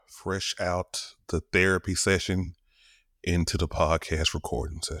fresh out the therapy session into the podcast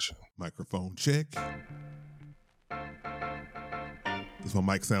recording session. Microphone check. Does my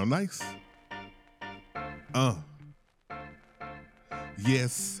mic sound nice?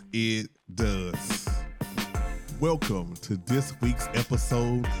 Yes, it does. Welcome to this week's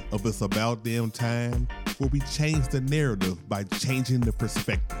episode of It's About Damn Time, where we change the narrative by changing the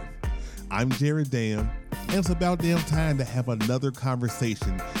perspective. I'm Jared Dam, and it's about damn time to have another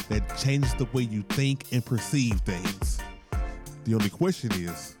conversation that changes the way you think and perceive things. The only question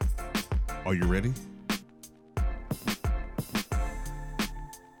is, are you ready?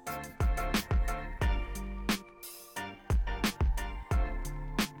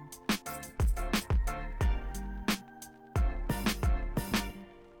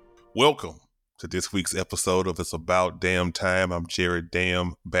 Welcome to this week's episode of It's About Damn Time. I'm Jared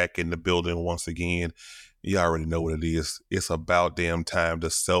Dam, back in the building once again. You already know what it is. It's About Damn Time, the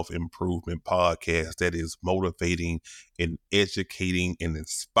self-improvement podcast that is motivating and educating and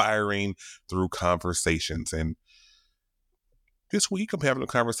inspiring through conversations. And this week, I'm having a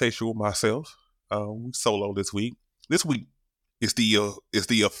conversation with myself. Solo this week. This week is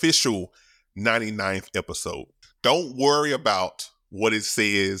the official 99th episode. Don't worry about what it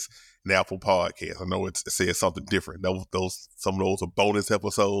says in Apple Podcasts. I know it says something different. Some of those are bonus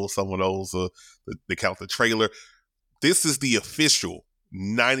episodes. Some of those are they count the trailer. This is the official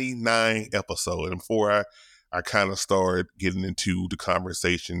 99 episode. And before I kind of started getting into the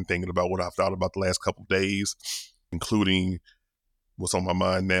conversation, thinking about what I've thought about the last couple of days, including what's on my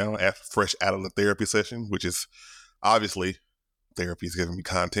mind now, fresh out of the therapy session, which is obviously therapy is giving me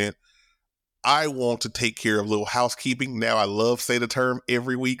content. I want to take care of a little housekeeping. Now I love say the term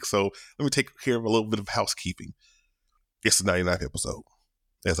every week, so let me take care of a little bit of housekeeping. It's the 99th episode,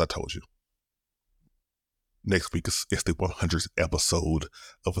 as I told you. Next week is the 100th episode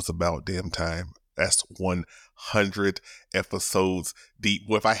of It's About Damn Time. That's 100 episodes deep.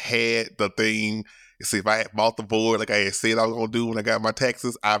 Well, if I had the thing, if I had bought the board like I had said I was going to do when I got my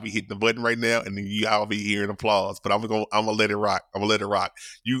taxes, I'll be hitting the button right now, and then y'all be hearing applause. But I'm gonna let it rock. I'm gonna let it rock.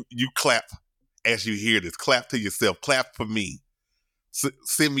 You clap as you hear this. Clap to yourself. Clap for me.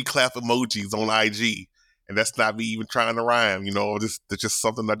 Send me clap emojis on IG. And that's not me even trying to rhyme, that's just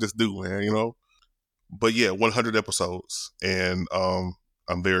something I just do, man, But yeah, 100 episodes. And I'm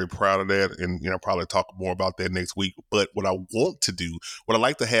very proud of that. And, I'll probably talk more about that next week. But what I want to do, what I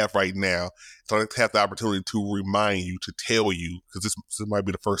like to have right now, is I like to have the opportunity to remind you, to tell you, because this might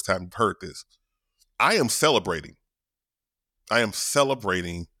be the first time you've heard this. I am celebrating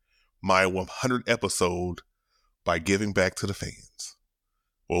my 100th episode by giving back to the fans.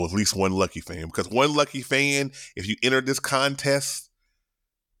 Well, at least one lucky fan. Because one lucky fan, if you enter this contest,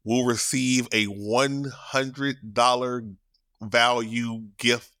 will receive a $100 value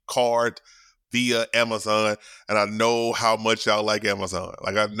gift card via Amazon. And I know how much y'all like Amazon.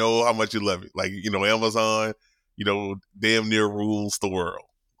 Like, I know how much you love it. Like, Amazon, damn near rules the world.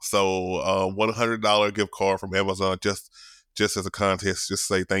 So, $100 gift card from Amazon, just as a contest, just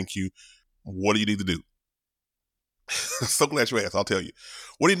say thank you. What do you need to do? So glad you asked. I'll tell you.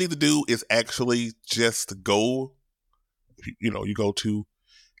 What you need to do is actually just go, you go to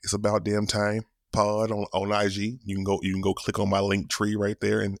It's About Damn Time pod on IG. You can go click on my link tree right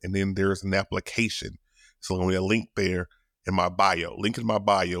there, and then there's an application. So there'll be a link there in my bio. Link in my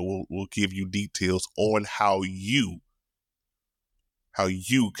bio will give you details on how you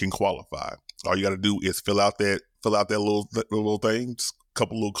can qualify. All you got to do is fill out that little thing, just a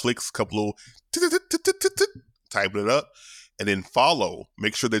couple little clicks, couple little type it up, and then follow.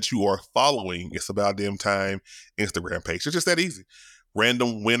 Make sure that you are following It's About Damn Time Instagram page. It's just that easy.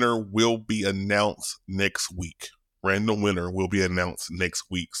 Random winner will be announced next week.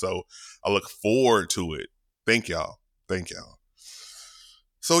 So I look forward to it. Thank y'all.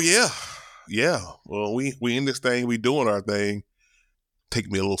 So yeah. Well, we in this thing. We doing our thing. Take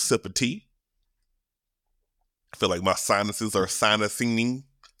me a little sip of tea. I feel like my sinuses are sinusing.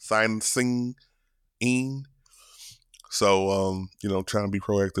 So, trying to be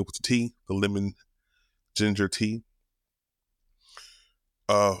proactive with the tea, the lemon ginger tea.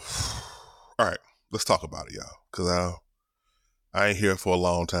 All right, let's talk about it, y'all, because I ain't here for a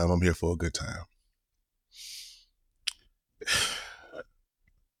long time. I'm here for a good time.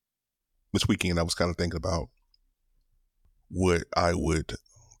 This weekend, I was kind of thinking about what I would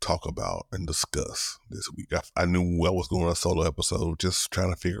talk about and discuss this week. I knew I was doing a solo episode, just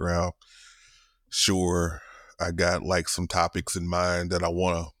trying to figure out. Sure, I got like some topics in mind that I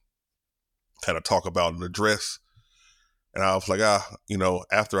want to kind of talk about and address. And I was like,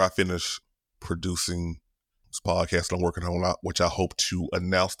 after I finish producing this podcast that I'm working on, which I hope to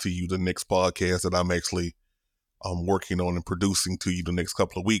announce to you the next podcast that I'm actually working on and producing to you the next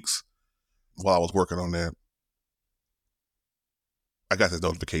couple of weeks. While I was working on that, I got this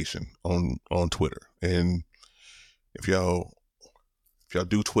notification on Twitter. And if y'all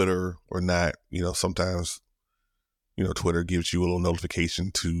do Twitter or not, sometimes, Twitter gives you a little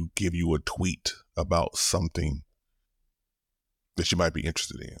notification to give you a tweet about something that you might be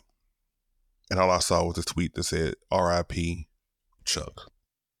interested in. And all I saw was a tweet that said, R.I.P. Chuck.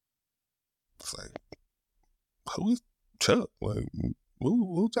 It's like, who is Chuck? Like,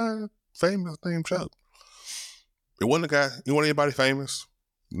 who's that famous named Chuck? It wasn't anybody famous,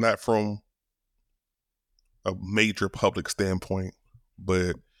 not from a major public standpoint,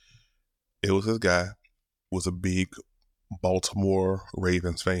 but it was this guy, was a big Baltimore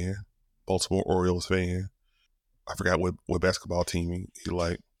Ravens fan, Baltimore Orioles fan. I forgot what basketball team he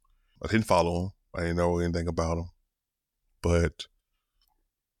liked. I didn't follow him. I didn't know anything about him. But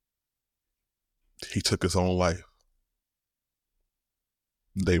he took his own life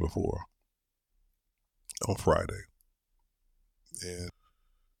the day before, on Friday. And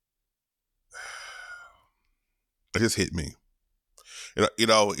it just hit me.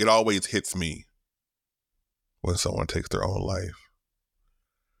 It always hits me when someone takes their own life.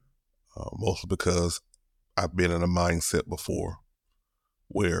 Mostly because I've been in a mindset before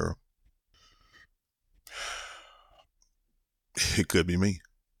where it could be me.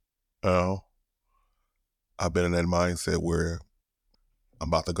 I've been in that mindset where I'm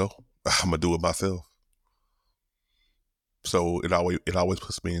about to go. I'm gonna do it myself. So it always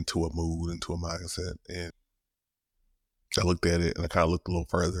puts me into a mood, into a mindset. And I looked at it and I kind of looked a little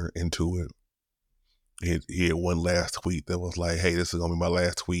further into it. He had one last tweet that was like, hey, this is gonna be my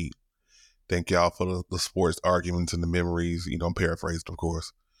last tweet. Thank y'all for the sports arguments and the memories. I'm paraphrased, of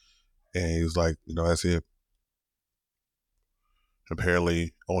course. And he was like, that's it.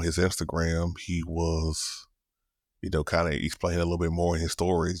 Apparently on his Instagram, he was, kind of explaining a little bit more in his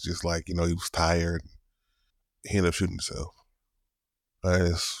stories, just like, he was tired. He ended up shooting himself. That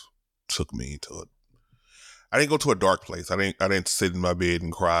just took me into it. I didn't go to a dark place. I didn't sit in my bed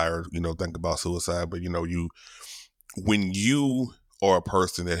and cry or, think about suicide. But, when you are a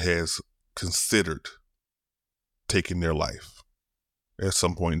person that has considered taking their life at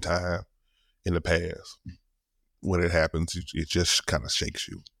some point in time in the past, when it happens, it just kind of shakes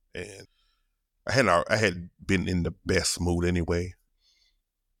you. And I had been in the best mood anyway.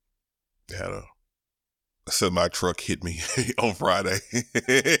 Had a semi truck hit me on Friday.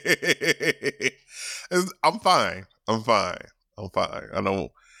 I'm fine.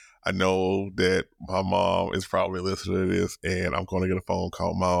 I know that my mom is probably listening to this, and I'm going to get a phone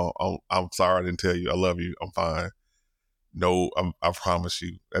call. Mom, I'm sorry I didn't tell you. I love you. I'm fine. No, I promise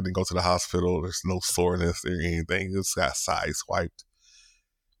you. I didn't go to the hospital. There's no soreness or anything. It's got side swiped.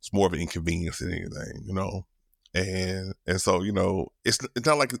 It's more of an inconvenience than anything, And so, it's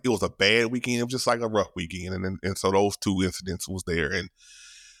not like it was a bad weekend. It was just like a rough weekend. And so those two incidents was there. And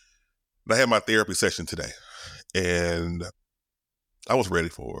I had my therapy session today. And I was ready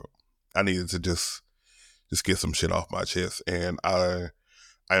for it. I needed to just get some shit off my chest. And I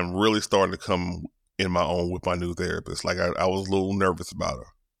am really starting to come in my own with my new therapist. Like I was a little nervous about her,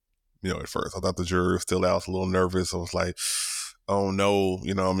 at first. I thought the jury was still out. I was a little nervous. I was like, oh no,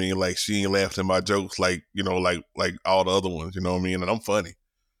 like she ain't laughing at my jokes like like all the other ones, and I'm funny.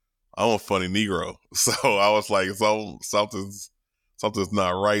 I'm a funny Negro. So I was like, something's not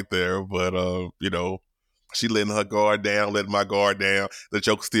right there. But she letting her guard down, letting my guard down. The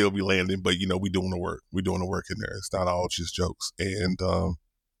jokes still be landing, but we doing the work. We doing the work in there. It's not all just jokes. And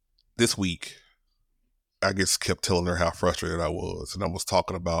this week I just kept telling her how frustrated I was. And I was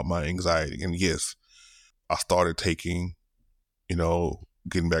talking about my anxiety. And yes, I started taking,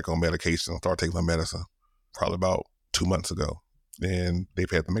 getting back on medication. I started taking my medicine probably about 2 months ago. And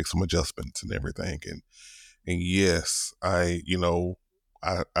they've had to make some adjustments and everything. And yes, I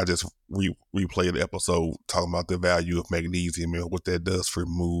just replayed the episode talking about the value of magnesium and what that does for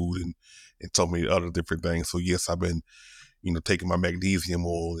mood and so many other different things. So yes, I've been, taking my magnesium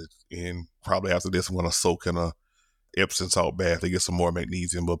oil, and probably after this, I'm going to soak in a Epsom salt bath to get some more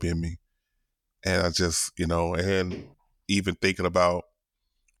magnesium up in me. And I just, and even thinking about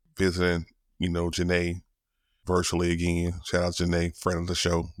visiting, Janae virtually again. Shout out to Janae, friend of the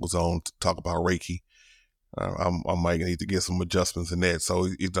show, was on to talk about Reiki. I might need to get some adjustments in that. So,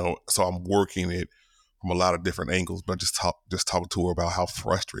 so I'm working it from a lot of different angles, but just talk to her about how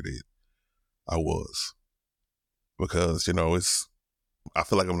frustrated I was. Because, I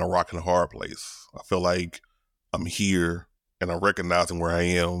feel like I'm in a rock and a hard place. I feel like I'm here and I'm recognizing where I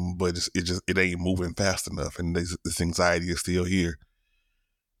am, but it ain't moving fast enough, and this anxiety is still here.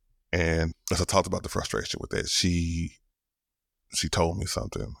 And as I talked about the frustration with that, she told me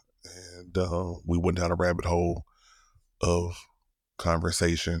something, and we went down a rabbit hole of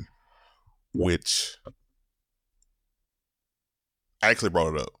conversation, which I actually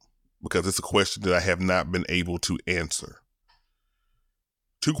brought it up because it's a question that I have not been able to answer.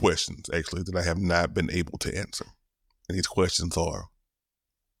 2 questions, actually, that I have not been able to answer. And these questions are,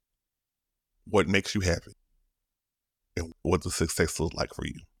 what makes you happy? And what does success look like for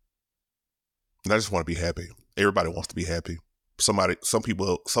you? And I just want to be happy. Everybody wants to be happy. Some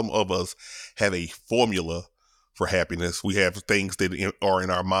of us have a formula for happiness. We have things that are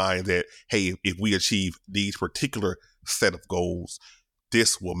in our mind that, hey, if we achieve these particular set of goals,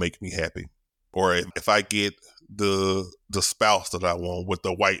 this will make me happy. Or if I get the spouse that I want with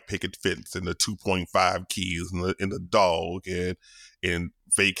the white picket fence and the 2.5 kids and the dog and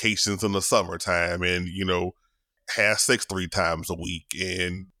vacations in the summertime and, have sex 3 times a week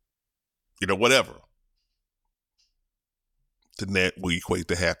and, whatever. Then that will equate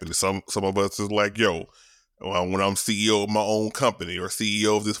to happiness. Some of us is like, when I'm CEO of my own company or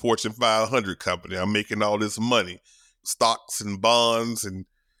CEO of this Fortune 500 company, I'm making all this money, stocks and bonds and,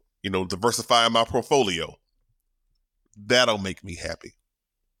 diversifying my portfolio. That'll make me happy.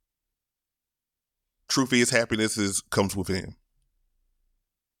 Truth is, happiness comes within.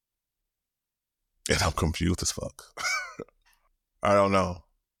 And I'm confused as fuck. I don't know.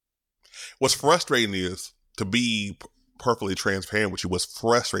 What's frustrating is, to be perfectly transparent with you, what's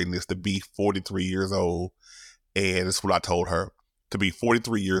frustrating is to be 43 years old, and it's what I told her, to be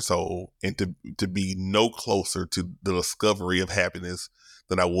 43 years old and to be no closer to the discovery of happiness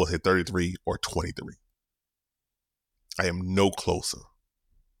than I was at 33 or 23. I am no closer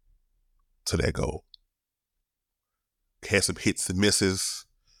to that goal. Had some hits and misses,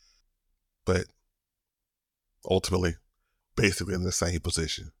 but ultimately, basically in the same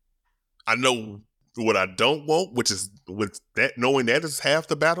position. I know what I don't want, which is with that, knowing that is half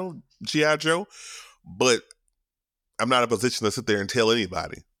the battle, G.I. Joe, but I'm not in a position to sit there and tell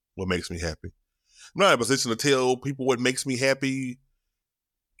anybody what makes me happy. I'm not in a position to tell people what makes me happy,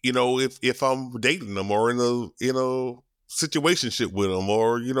 if I'm dating them or in a situationship with them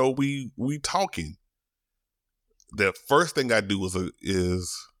or, we talking. The first thing I do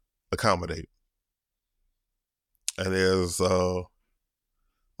is accommodate. And as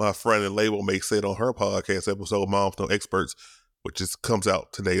my friend and label may said on her podcast episode, Moms No Experts, which comes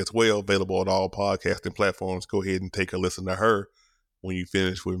out today as well, available on all podcasting platforms. Go ahead and take a listen to her when you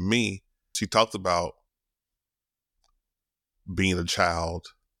finish with me. She talks about being a child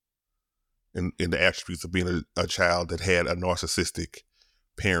and the attributes of being a child that had a narcissistic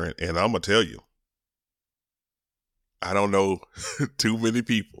parent. And I'm going to tell you, I don't know too many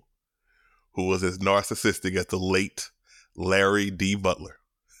people who was as narcissistic as the late Larry D. Butler.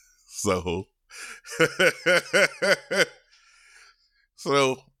 So,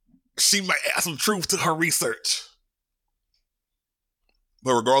 she might add some truth to her research.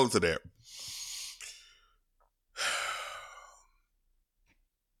 But regardless of that,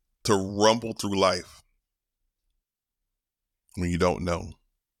 to rumble through life when you don't know.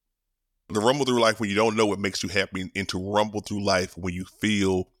 To rumble through life when you don't know what makes you happy, and to rumble through life when you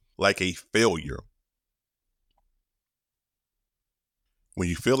feel like a failure. When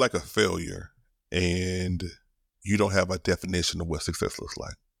you feel like a failure and you don't have a definition of what success looks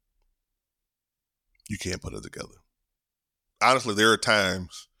like, you can't put it together. Honestly, there are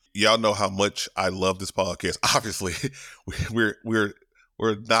times, y'all know how much I love this podcast. Obviously, we're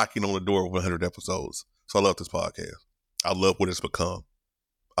knocking on the door of 100 episodes. So I love this podcast. I love what it's become.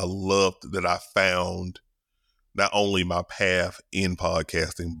 I love that I found not only my path in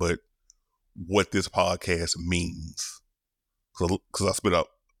podcasting, but what this podcast means. Because I spent up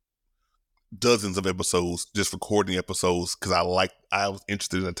dozens of episodes just recording episodes because I was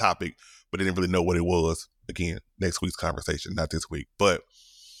interested in a topic, but didn't really know what it was. Again, next week's conversation, not this week. But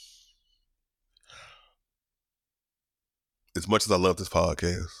as much as I love this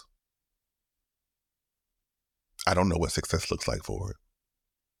podcast, I don't know what success looks like for it.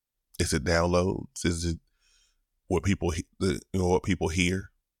 Is it downloads? Is it what people hear?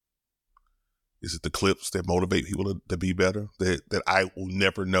 Is it the clips that motivate people to be better? That I will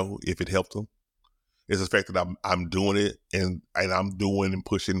never know if it helped them. Is the fact that I'm doing it and I'm doing and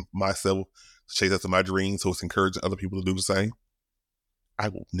pushing myself to chase after my dreams, so it's encouraging other people to do the same. I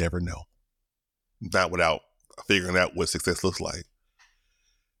will never know. Not without figuring out what success looks like.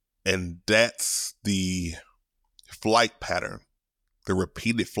 And that's the flight pattern, the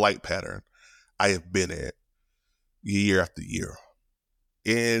repeated flight pattern I have been at year after year.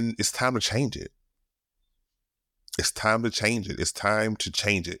 And it's time to change it. It's time to change it. It's time to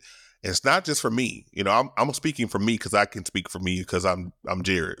change it. And it's not just for me. You know, I'm speaking for me because I can speak for me because I'm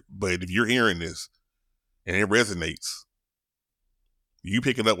Jared. But if you're hearing this and it resonates, you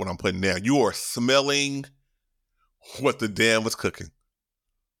pick it up what I'm putting down. You are smelling what the damn was cooking.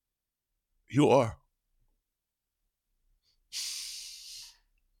 You are.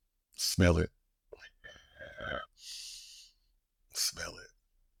 Smell it. Smell it.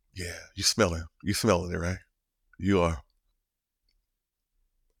 Yeah, you smelling. You smelling it, right? You are.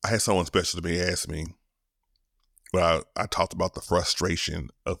 I had someone special to me ask me, but I talked about the frustration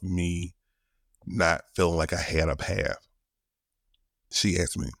of me not feeling like I had a path. She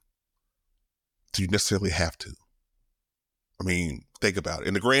asked me, do you necessarily have to? I mean, think about it.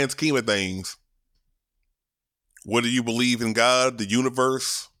 In the grand scheme of things, whether you believe in God, the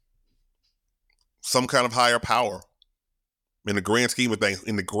universe, some kind of higher power, in the grand scheme of things,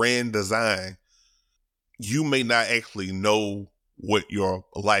 in the grand design, you may not actually know what your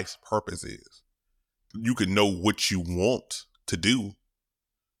life's purpose is. You can know what you want to do.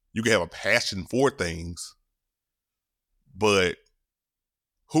 You can have a passion for things, but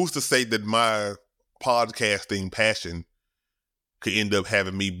who's to say that my podcasting passion could end up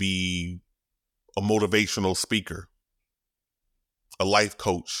having me be a motivational speaker, a life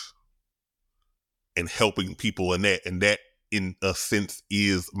coach, and helping people in that. And that, in a sense,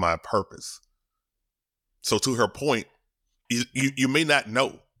 is my purpose. So to her point, you may not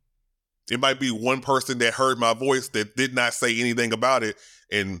know. It might be one person that heard my voice that did not say anything about it.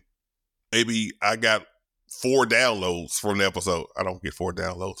 And maybe I got 4 downloads from the episode. I don't get 4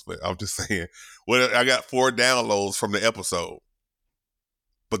 downloads, but I'm just saying, well, I got 4 downloads from the episode.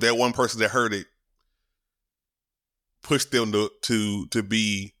 But that one person that heard it pushed them to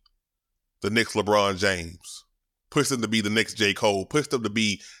be the next LeBron James, pushed them to be the next J. Cole, pushed them to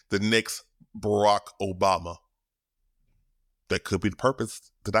be the next Barack Obama. That could be the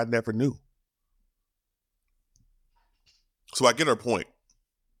purpose that I never knew. So I get her point.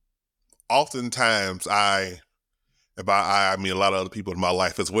 Oftentimes I mean a lot of other people in my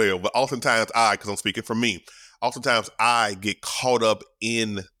life as well, but oftentimes because I'm speaking for me, oftentimes I get caught up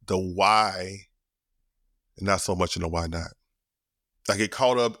in the why and not so much in the why not. I get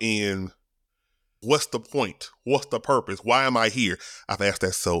caught up in what's the point? What's the purpose? Why am I here? I asked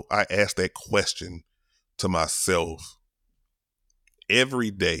that question to myself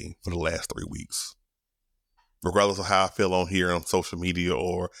every day for the last 3 weeks. Regardless of how I feel on here on social media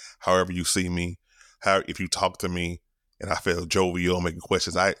or however you see me, if you talk to me and I feel jovial making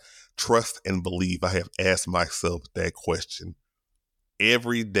questions, I trust and believe I have asked myself that question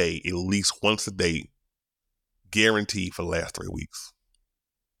every day, at least once a day, guaranteed for the last 3 weeks.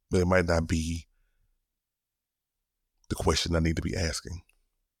 But it might not be the question I need to be asking.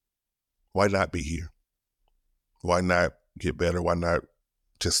 Why not be here? Why not get better? Why not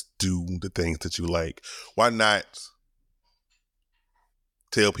just do the things that you like? Why not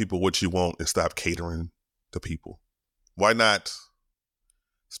tell people what you want and stop catering to people? Why not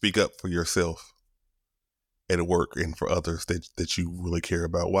speak up for yourself at work and for others that you really care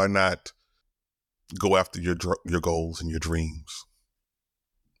about? Why not go after your goals and your dreams?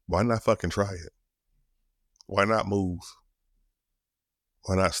 Why not fucking try it? Why not move?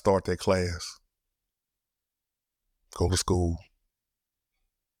 Why not start that class? Go to school.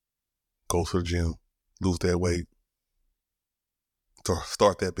 Go to the gym. Lose that weight.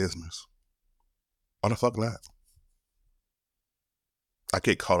 Start that business. Why the fuck not? I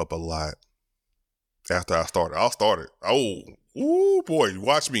get caught up a lot after I started. I'll start it. Oh, ooh, boy,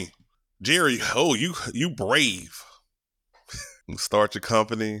 watch me. Jerry, oh, you brave. Start your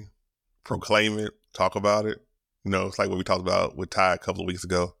company, proclaim it, talk about it. You know, it's like what we talked about with Ty a couple of weeks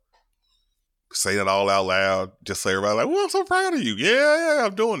ago. Say that all out loud. Just say everybody like, well, I'm so proud of you. Yeah,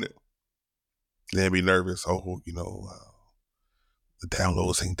 I'm doing it. Then be nervous. Oh, the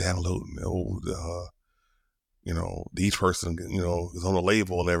downloads ain't downloading. Oh, each person, is on a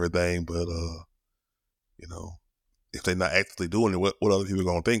label and everything. But, if they're not actively doing it, what other people are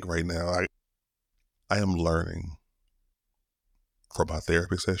going to think right now? I am learning from my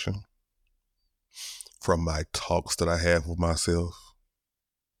therapy session, from my talks that I have with myself,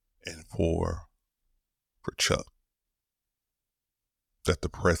 and for Chuck, that the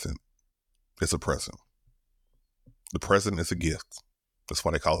present is a present. The present is a gift. That's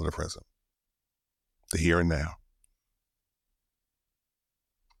why they call it the present. The here and now.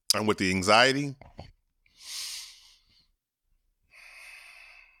 And with the anxiety,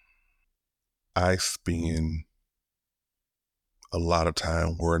 I spend a lot of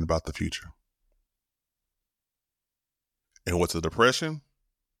time worrying about the future. And what's a depression?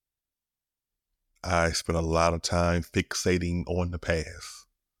 I spent a lot of time fixating on the past.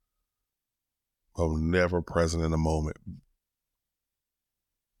 I'm never present in the moment.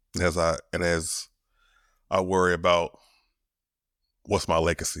 As I worry about what's my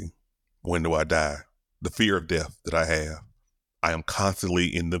legacy, when do I die, the fear of death that I have, I am constantly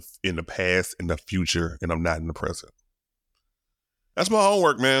in the past, in the future, and I'm not in the present. That's my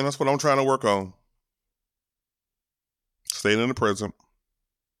homework, man. That's what I'm trying to work on. Staying in the present,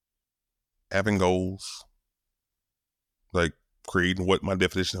 having goals, like creating what my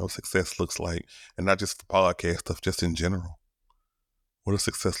definition of success looks like, and not just for podcast stuff, just in general. What does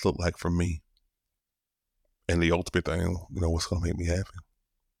success look like for me? And the ultimate thing, what's going to make me happy?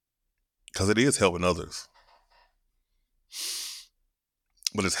 Because it is helping others.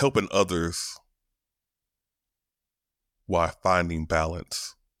 But it's helping others while finding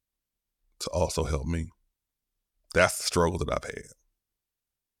balance to also help me. That's the struggle that I've had.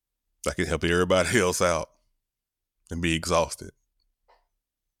 I can help everybody else out and be exhausted.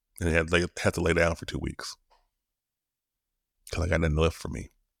 And had to lay down for 2 weeks. Because I got nothing left for me.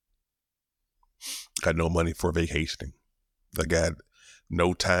 Got no money for vacationing. I got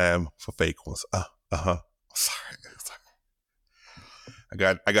no time for fake ones. Sorry. I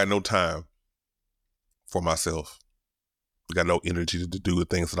got no time for myself. I got no energy to do the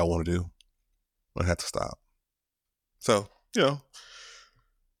things that I want to do. I have to stop. So,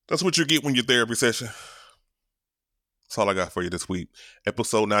 that's what you get when your therapy session. That's all I got for you this week.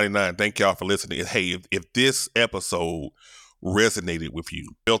 Episode 99. Thank y'all for listening. Hey, if this episode resonated with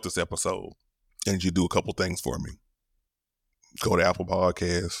you, felt this episode, and you do a couple things for me, go to Apple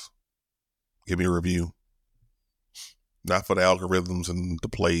Podcasts, give me a review. Not for the algorithms and the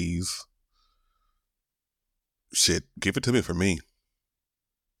plays. Shit, give it to me for me.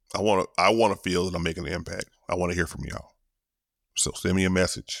 I want to feel that I'm making an impact. I want to hear from y'all. So send me a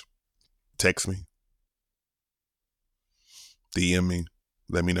message, text me, DM me,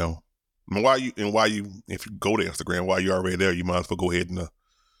 let me know. And while you, if you go to Instagram, while you're already there, you might as well go ahead and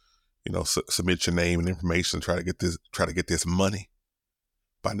submit your name and information. Try to get this money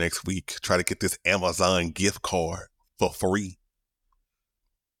by next week. Try to get this Amazon gift card for free.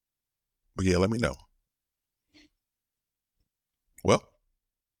 But yeah, let me know. Well,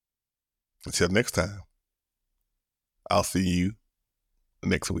 until next time, I'll see you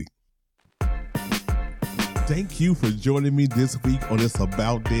next week. Thank you for joining me this week on It's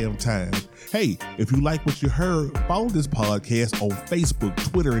About Damn Time. Hey, if you like what you heard, follow this podcast on Facebook,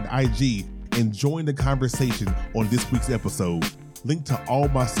 Twitter, and IG, and join the conversation on this week's episode. Link to all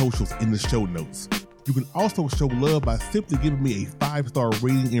my socials in the show notes. You can also show love by simply giving me a 5-star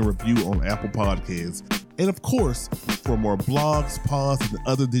rating and review on Apple Podcasts. And of course, for more blogs, pods, and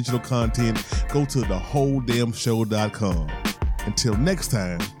other digital content, go to thewholedamnshow.com. Until next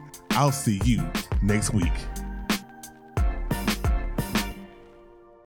time, I'll see you next week.